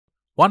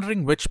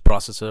Wondering which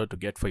processor to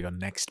get for your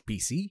next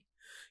PC?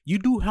 You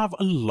do have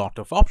a lot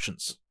of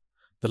options.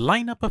 The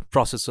lineup of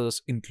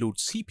processors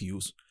includes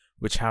CPUs,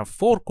 which have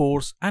 4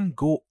 cores and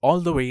go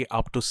all the way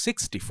up to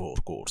 64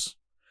 cores.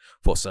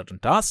 For certain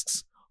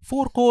tasks,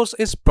 4 cores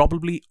is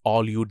probably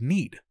all you'd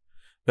need,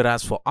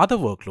 whereas for other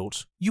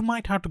workloads, you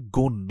might have to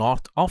go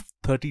north of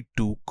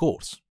 32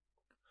 cores.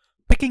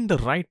 Picking the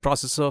right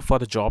processor for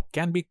the job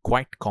can be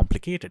quite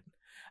complicated,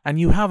 and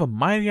you have a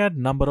myriad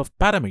number of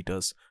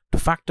parameters to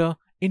factor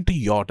into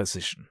your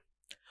decision.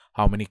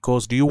 How many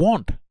cores do you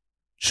want?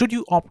 Should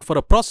you opt for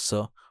a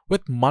processor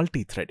with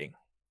multi-threading?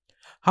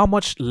 How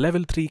much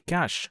level 3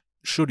 cache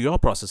should your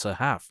processor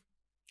have?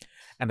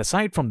 And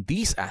aside from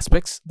these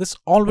aspects, there's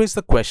always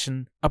the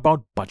question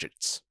about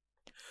budgets.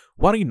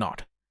 Worry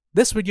not,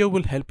 this video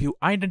will help you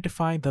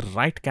identify the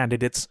right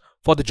candidates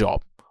for the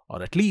job,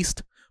 or at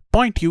least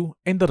point you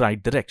in the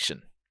right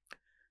direction.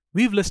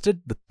 We've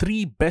listed the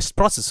 3 best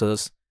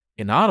processors,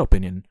 in our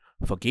opinion,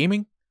 for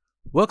gaming,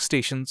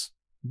 workstations,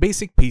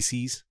 basic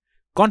PCs,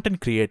 content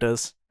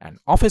creators, and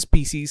office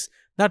PCs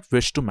that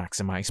wish to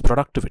maximize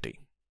productivity.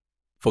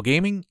 For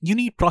gaming, you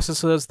need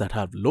processors that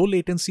have low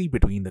latency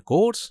between the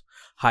cores,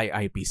 high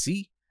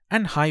IPC,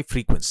 and high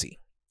frequency.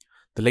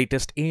 The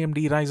latest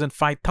AMD Ryzen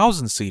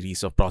 5000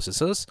 series of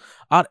processors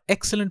are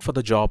excellent for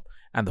the job,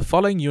 and the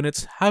following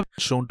units have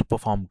been shown to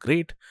perform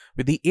great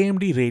with the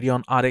AMD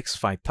Radeon RX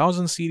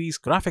 5000 series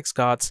graphics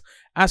cards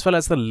as well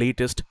as the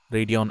latest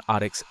Radeon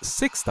RX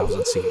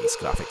 6000 series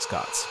graphics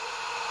cards.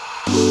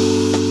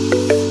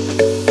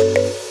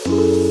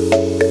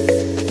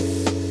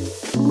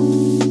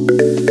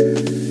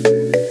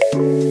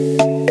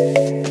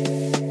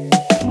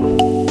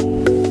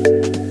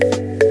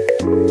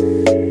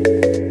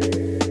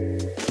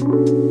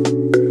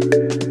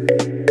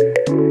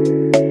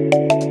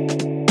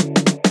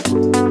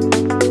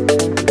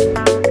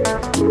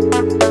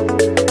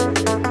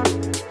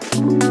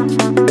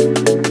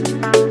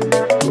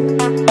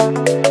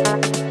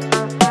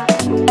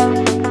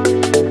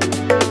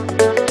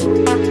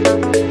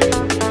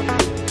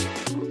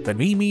 When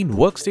we mean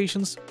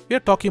workstations, we are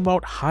talking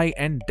about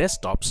high-end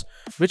desktops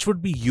which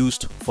would be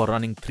used for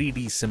running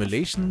 3D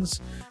simulations,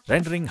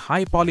 rendering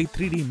high-poly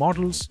 3D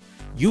models,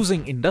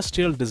 using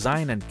industrial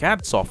design and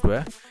CAD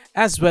software,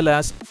 as well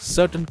as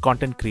certain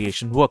content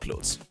creation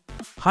workloads.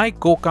 High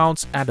core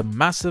counts and a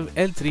massive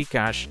L3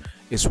 cache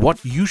is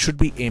what you should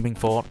be aiming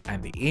for,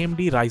 and the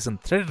AMD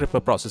Ryzen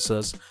Threadripper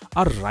processors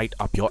are right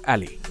up your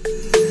alley.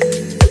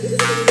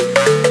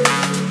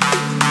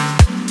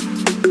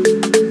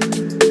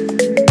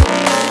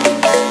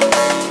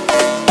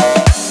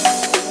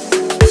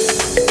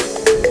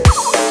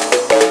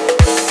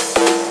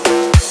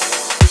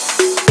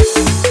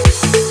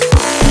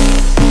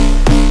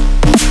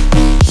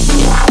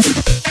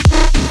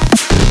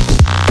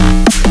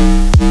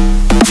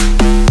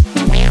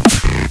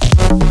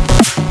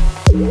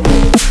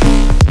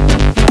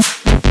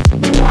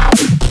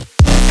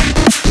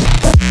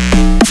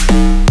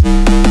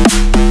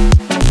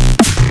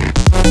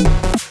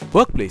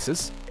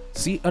 Workplaces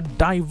see a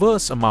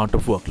diverse amount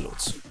of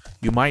workloads.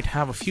 You might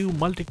have a few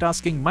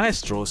multitasking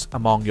maestros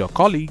among your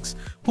colleagues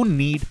who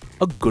need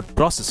a good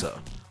processor,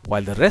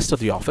 while the rest of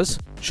the office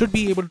should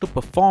be able to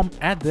perform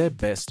at their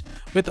best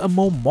with a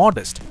more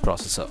modest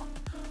processor.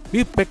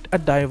 We've picked a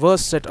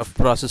diverse set of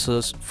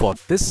processors for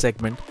this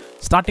segment,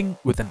 starting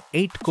with an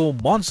 8-core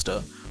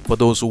monster for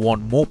those who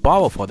want more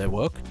power for their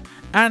work,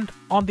 and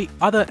on the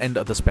other end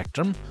of the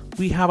spectrum,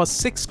 we have a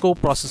 6-core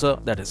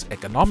processor that is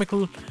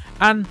economical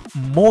and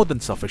more than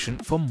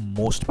sufficient for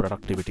most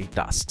productivity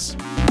tasks.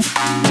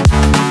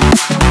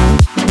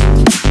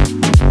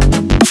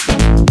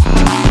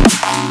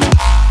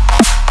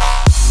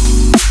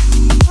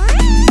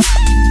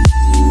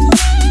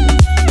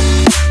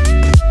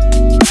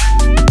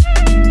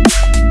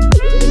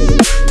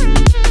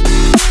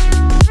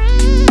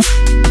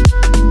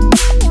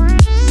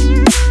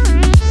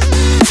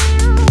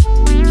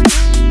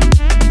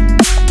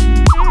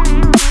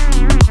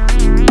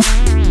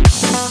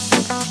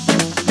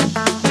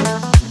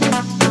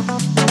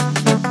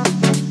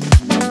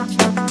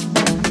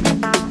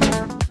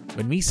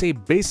 When we say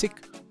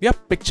basic, we are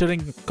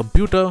picturing a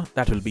computer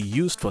that will be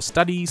used for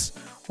studies,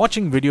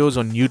 watching videos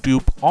on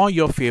YouTube or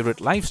your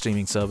favorite live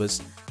streaming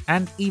service,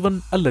 and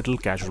even a little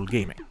casual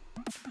gaming.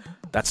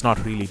 That's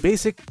not really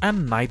basic,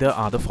 and neither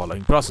are the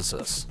following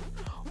processors.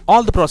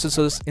 All the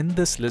processors in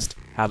this list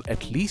have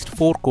at least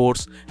 4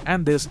 cores,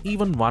 and there's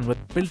even one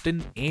with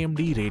built-in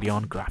AMD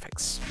Radeon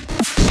graphics.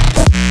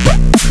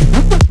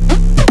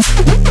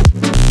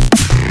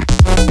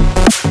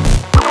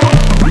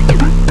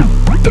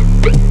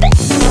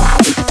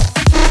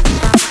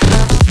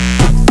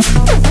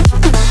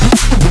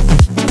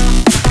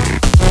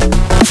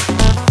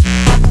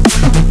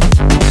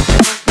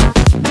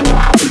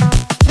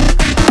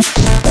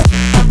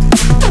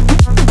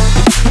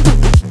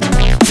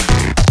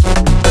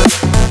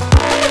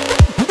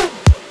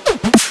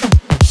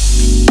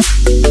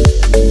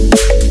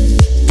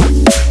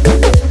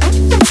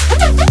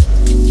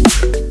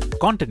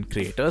 Content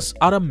creators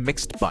are a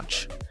mixed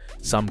bunch.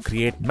 Some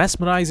create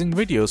mesmerizing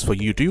videos for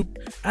YouTube,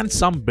 and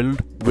some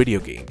build video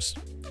games.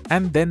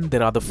 And then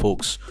there are the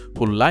folks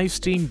who live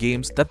stream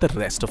games that the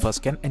rest of us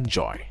can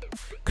enjoy.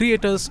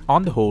 Creators,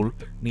 on the whole,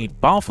 need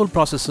powerful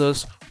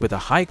processors with a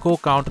high core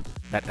count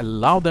that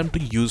allow them to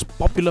use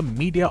popular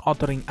media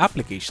authoring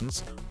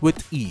applications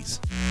with ease.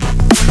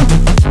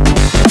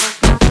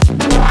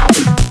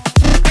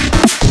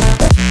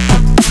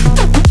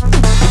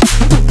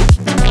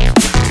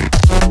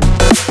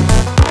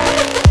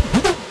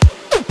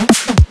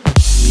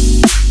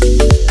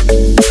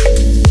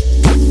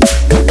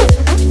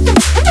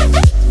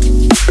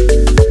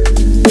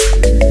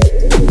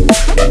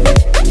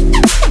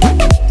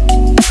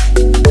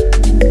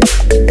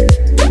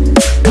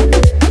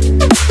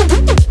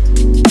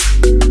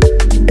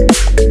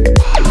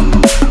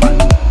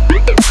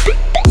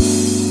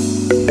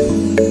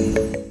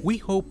 We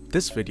hope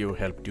this video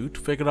helped you to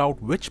figure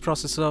out which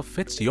processor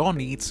fits your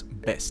needs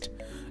best.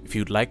 If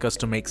you'd like us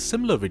to make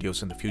similar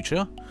videos in the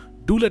future,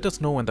 do let us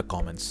know in the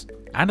comments.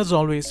 And as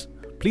always,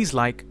 please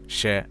like,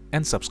 share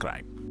and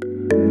subscribe.